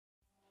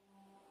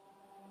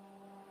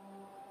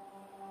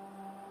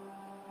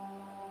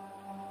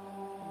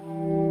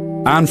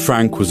Anne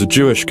Frank was a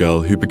Jewish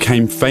girl who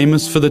became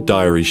famous for the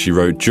diary she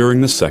wrote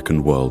during the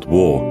Second World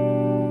War.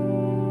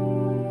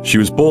 She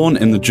was born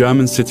in the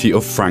German city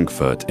of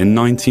Frankfurt in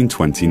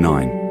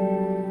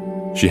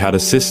 1929. She had a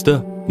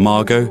sister,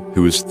 Margot,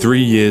 who was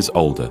 3 years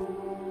older.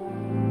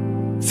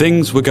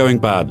 Things were going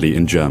badly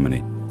in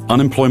Germany.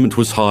 Unemployment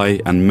was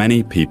high and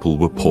many people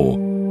were poor.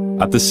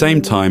 At the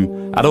same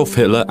time, Adolf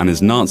Hitler and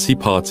his Nazi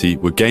party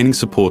were gaining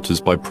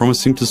supporters by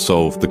promising to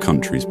solve the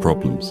country's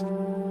problems.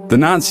 The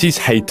Nazis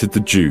hated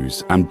the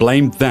Jews and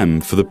blamed them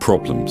for the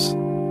problems.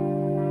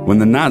 When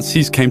the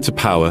Nazis came to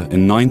power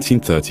in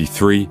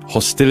 1933,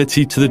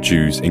 hostility to the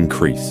Jews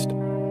increased.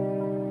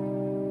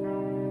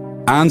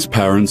 Anne's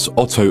parents,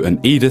 Otto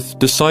and Edith,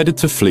 decided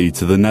to flee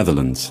to the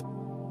Netherlands.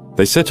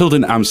 They settled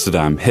in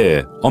Amsterdam,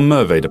 here on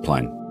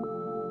Merwedeplein.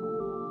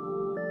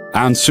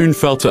 Anne soon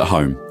felt at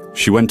home.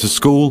 She went to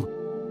school,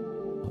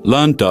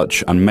 learned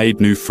Dutch and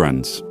made new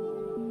friends.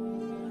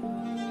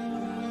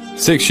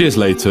 6 years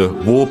later,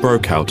 war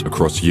broke out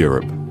across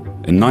Europe.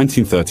 In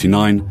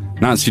 1939,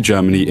 Nazi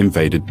Germany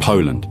invaded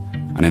Poland,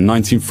 and in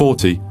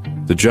 1940,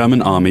 the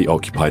German army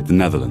occupied the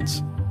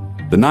Netherlands.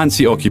 The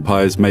Nazi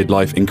occupiers made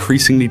life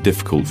increasingly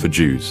difficult for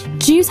Jews.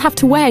 Jews have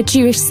to wear a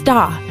Jewish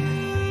star.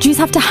 Jews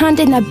have to hand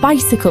in their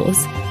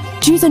bicycles.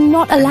 Jews are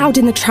not allowed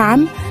in the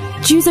tram.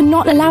 Jews are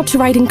not allowed to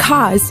ride in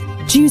cars.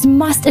 Jews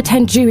must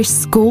attend Jewish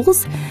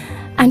schools,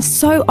 and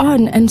so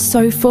on and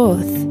so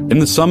forth. In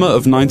the summer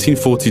of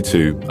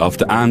 1942,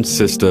 after Anne's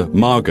sister,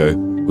 Margot,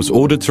 was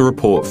ordered to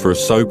report for a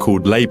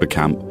so-called labour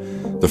camp,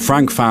 the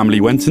Frank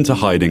family went into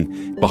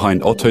hiding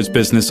behind Otto's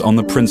business on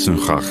the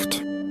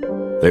Prinsengracht.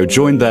 They were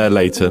joined there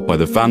later by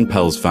the Van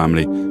Pels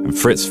family and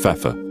Fritz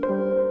Pfeffer.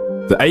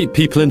 The 8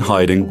 people in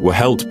hiding were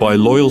helped by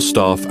loyal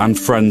staff and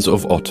friends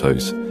of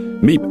Otto's,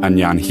 Miep and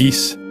Jan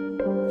Hies,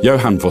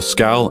 Johann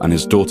Voskuil and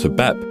his daughter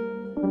Bep,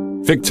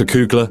 Victor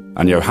Kugler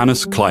and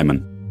Johannes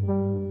Kleiman.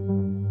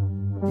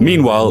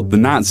 Meanwhile, the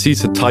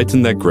Nazis had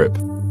tightened their grip,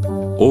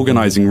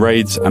 organising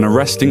raids and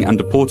arresting and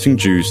deporting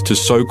Jews to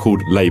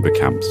so-called labour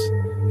camps.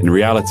 In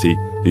reality,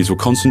 these were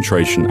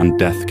concentration and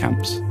death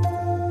camps.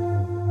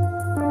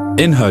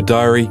 In her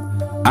diary,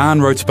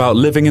 Anne wrote about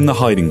living in the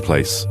hiding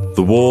place,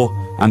 the war,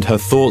 and her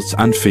thoughts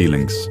and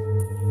feelings.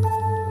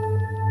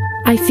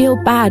 I feel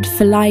bad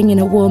for lying in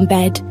a warm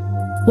bed,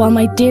 while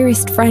my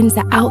dearest friends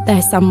are out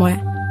there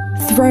somewhere,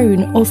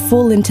 thrown or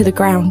fallen to the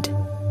ground.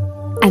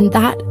 And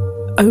that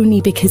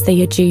only because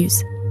they are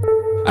Jews.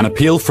 An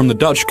appeal from the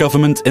Dutch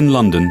government in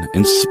London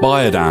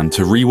inspired Anne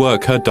to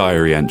rework her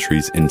diary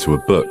entries into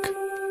a book.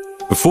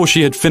 Before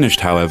she had finished,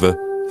 however,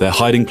 their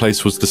hiding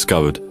place was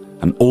discovered,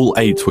 and all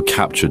 8 were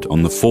captured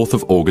on the 4th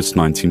of August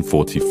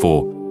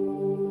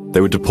 1944.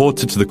 They were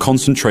deported to the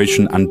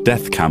concentration and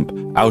death camp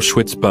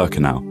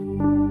Auschwitz-Birkenau.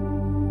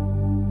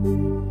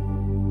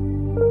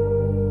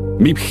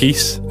 Miep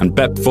Hies and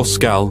Bep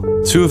Voskuil,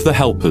 2 of the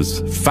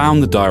helpers,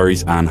 found the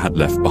diaries Anne had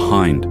left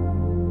behind.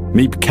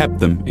 Miep kept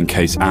them in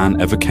case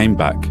Anne ever came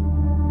back.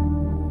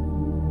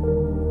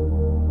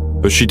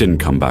 But she didn't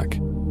come back.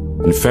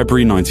 In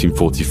February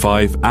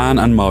 1945, Anne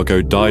and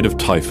Margot died of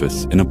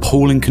typhus in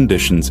appalling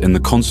conditions in the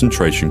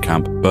concentration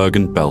camp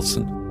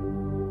Bergen-Belsen.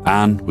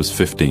 Anne was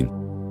 15.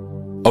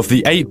 Of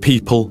the 8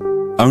 people,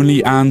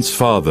 only Anne's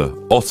father,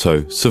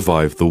 Otto,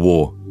 survived the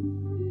war.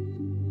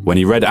 When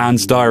he read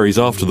Anne's diaries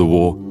after the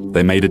war,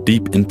 they made a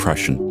deep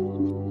impression.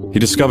 He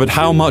discovered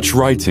how much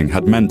writing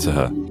had meant to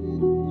her.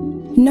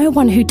 No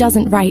one who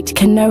doesn't write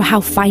can know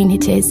how fine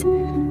it is.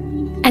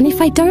 And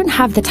if I don't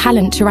have the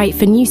talent to write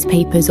for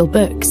newspapers or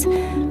books,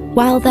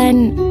 well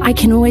then, I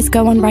can always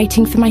go on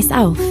writing for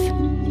myself.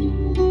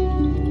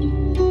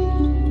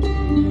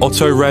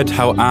 Otto read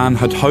how Anne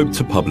had hoped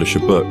to publish a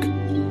book,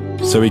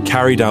 so he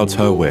carried out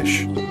her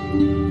wish.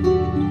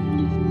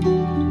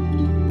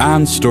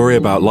 Anne's story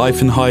about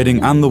life in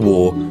hiding and the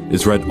war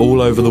is read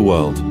all over the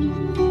world.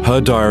 Her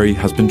diary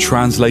has been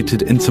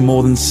translated into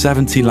more than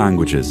 70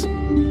 languages.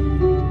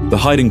 The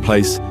hiding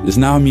place is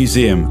now a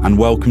museum and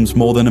welcomes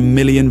more than 1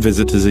 million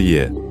visitors a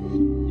year.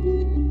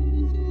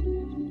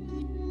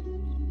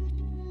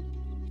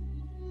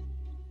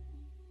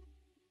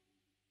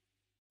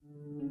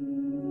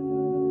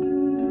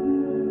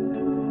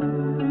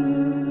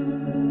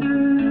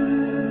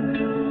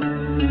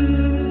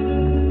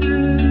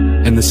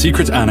 In the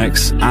secret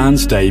annex,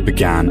 Anne's day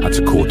began at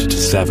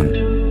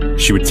 6:45.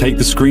 She would take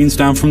the screens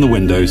down from the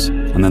windows,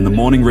 and then the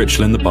morning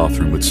ritual in the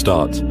bathroom would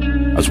start,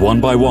 as one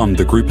by one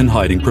the group in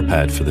hiding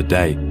prepared for the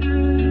day.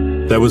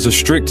 There was a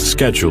strict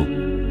schedule,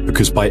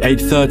 because by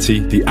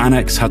 8:30 the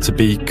annex had to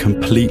be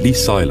completely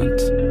silent.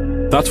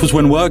 That was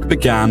when work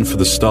began for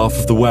the staff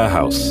of the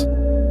warehouse.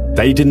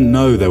 They didn't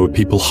know there were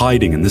people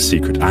hiding in the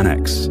secret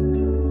annex.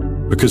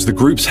 Because the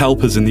group's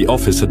helpers in the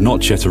office had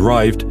not yet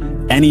arrived,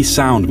 any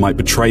sound might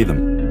betray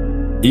them.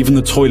 Even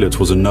the toilet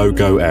was a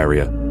no-go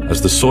area,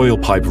 as the soil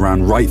pipe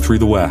ran right through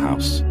the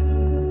warehouse.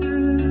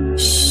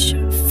 Shh,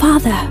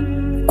 Father.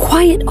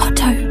 Quiet,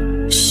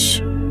 Otto. Shh.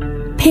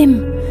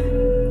 Pim,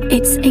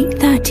 it's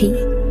 8:30.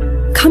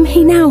 Come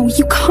here now,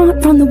 you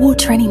can't run the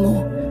water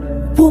anymore.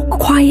 Walk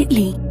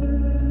quietly.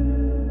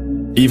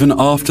 Even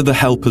after the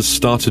helpers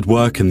started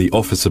work in the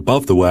office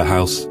above the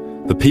warehouse,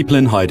 the people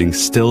in hiding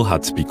still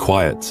had to be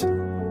quiet.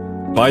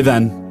 By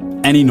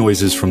then, any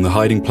noises from the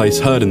hiding place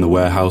heard in the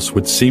warehouse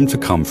would seem to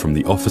come from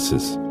the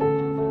offices.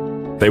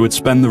 They would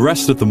spend the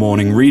rest of the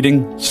morning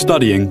reading,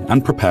 studying,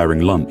 and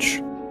preparing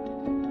lunch.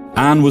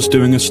 Anne was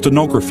doing a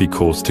stenography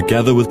course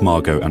together with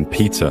Margot and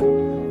Peter,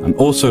 and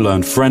also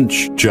learned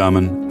French,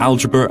 German,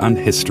 algebra, and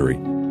history.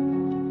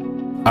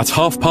 At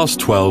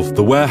 12:30,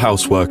 the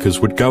warehouse workers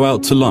would go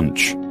out to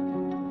lunch.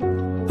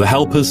 The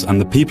helpers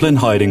and the people in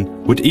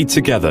hiding would eat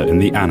together in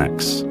the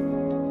annex.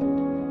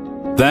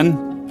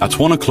 Then, at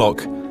 1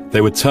 o'clock,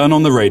 they would turn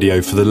on the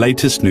radio for the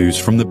latest news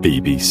from the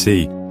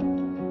BBC.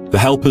 The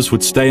helpers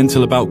would stay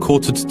until about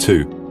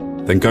 1:45,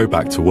 then go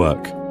back to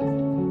work.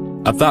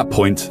 At that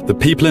point, the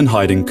people in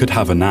hiding could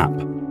have a nap.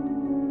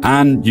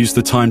 Anne used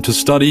the time to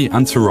study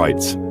and to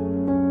write.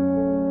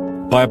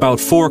 By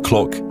about 4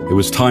 o'clock, it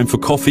was time for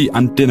coffee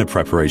and dinner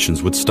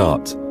preparations would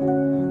start.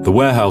 The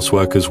warehouse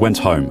workers went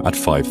home at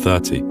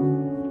 5:30.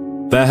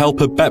 Their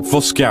helper Bep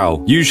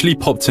Voskau usually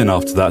popped in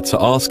after that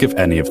to ask if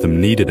any of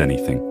them needed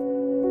anything.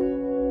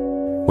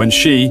 When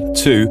she,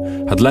 too,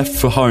 had left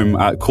for home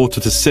at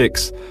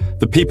 5:45,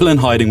 the people in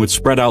hiding would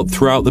spread out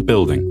throughout the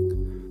building.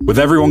 With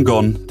everyone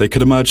gone, they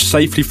could emerge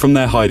safely from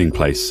their hiding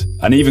place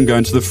and even go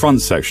into the front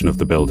section of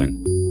the building.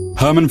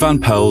 Herman van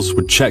Pels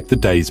would check the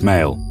day's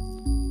mail.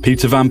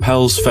 Peter van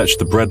Pels fetched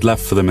the bread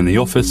left for them in the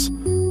office.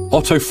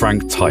 Otto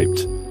Frank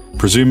typed,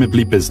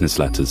 presumably business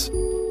letters.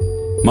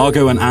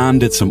 Margot and Anne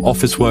did some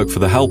office work for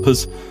the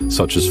helpers,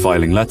 such as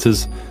filing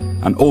letters,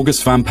 and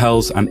August van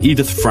Pels and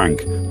Edith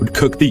Frank would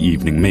cook the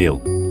evening meal.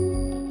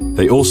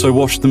 They also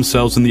washed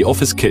themselves in the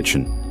office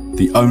kitchen,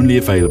 the only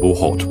available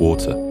hot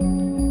water.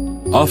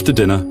 After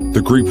dinner,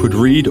 the group would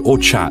read or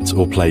chat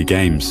or play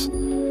games.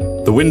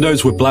 The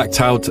windows were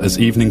blacked out as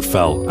evening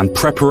fell, and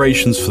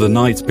preparations for the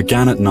night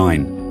began at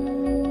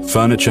 9.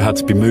 Furniture had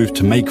to be moved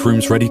to make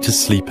rooms ready to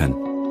sleep in.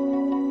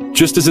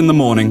 Just as in the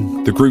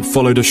morning, the group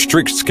followed a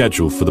strict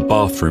schedule for the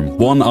bathroom,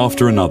 one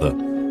after another.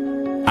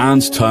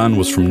 Anne's turn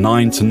was from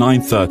 9 to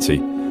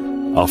 9:30.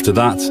 After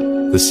that,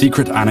 the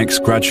secret annex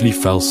gradually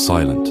fell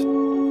silent.